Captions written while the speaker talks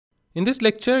In this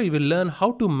lecture, you will learn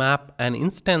how to map an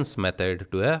instance method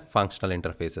to a functional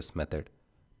interfaces method.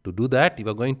 To do that, you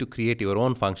are going to create your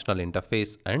own functional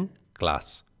interface and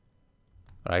class.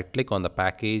 Right click on the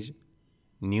package,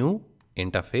 new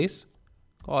interface,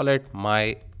 call it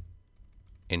my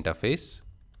interface,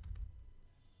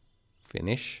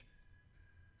 finish.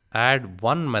 Add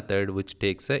one method which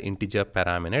takes an integer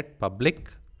parameter, public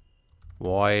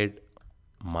void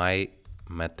my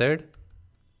method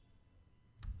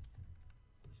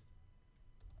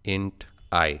int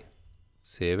I.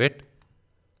 Save it.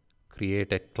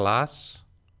 Create a class,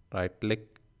 right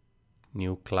click,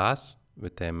 new class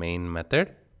with a main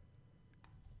method,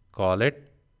 call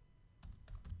it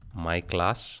my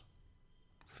class,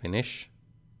 finish.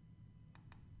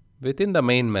 Within the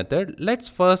main method, let's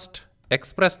first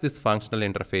express this functional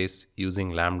interface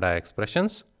using lambda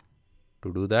expressions.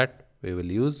 To do that, we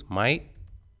will use my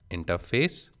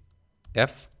interface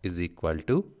f is equal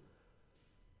to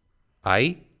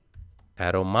I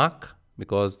arrow mark,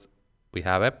 because we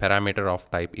have a parameter of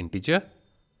type integer,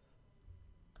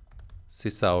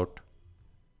 sysout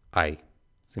I.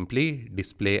 Simply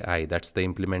display I. That's the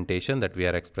implementation that we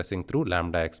are expressing through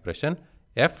lambda expression.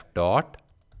 F dot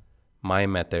my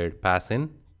method pass in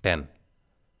 10.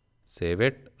 Save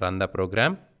it, run the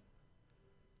program,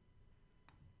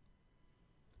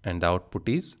 and the output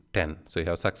is 10. So you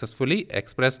have successfully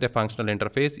expressed a functional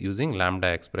interface using lambda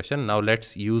expression. Now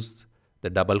let's use the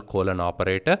double colon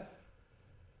operator.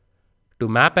 To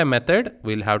map a method,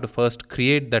 we'll have to first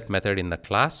create that method in the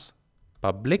class,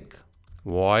 public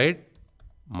void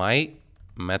my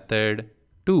method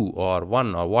 2 or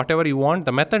 1 or whatever you want.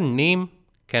 The method name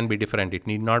can be different. It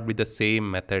need not be the same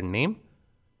method name.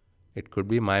 It could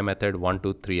be my method 1,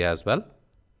 2, 3 as well.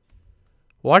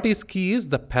 What is key is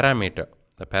the parameter.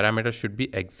 The parameter should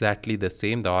be exactly the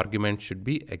same. The argument should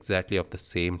be exactly of the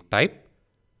same type.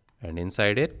 And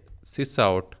inside it,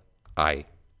 sysout I.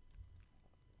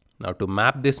 Now to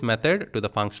map this method to the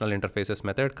functional interfaces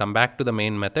method, come back to the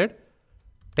main method,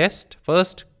 test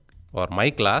first or my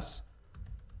class,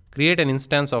 create an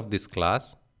instance of this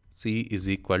class, C is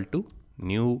equal to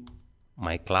new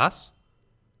my class.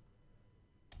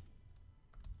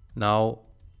 Now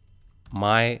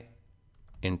my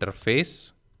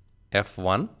interface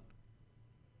F1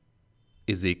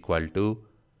 is equal to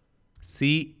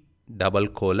C double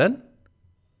colon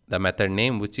the method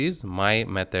name, which is my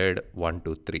method 1,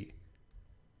 2, 3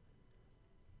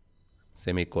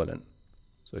 semicolon.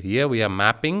 So here we are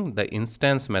mapping the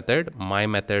instance method my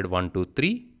method 1, 2,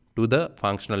 3 to the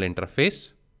functional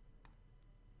interface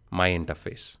my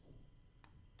interface.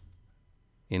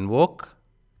 Invoke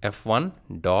F1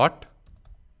 dot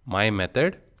my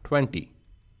method 20.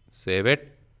 Save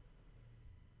it,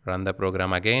 run the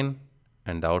program again,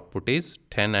 and the output is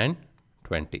 10 and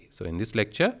 20. So in this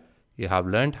lecture, you have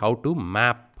learned how to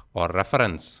map or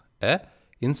reference a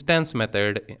instance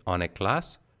method on a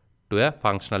class to a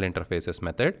functional interfaces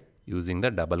method using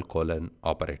the double colon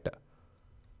operator.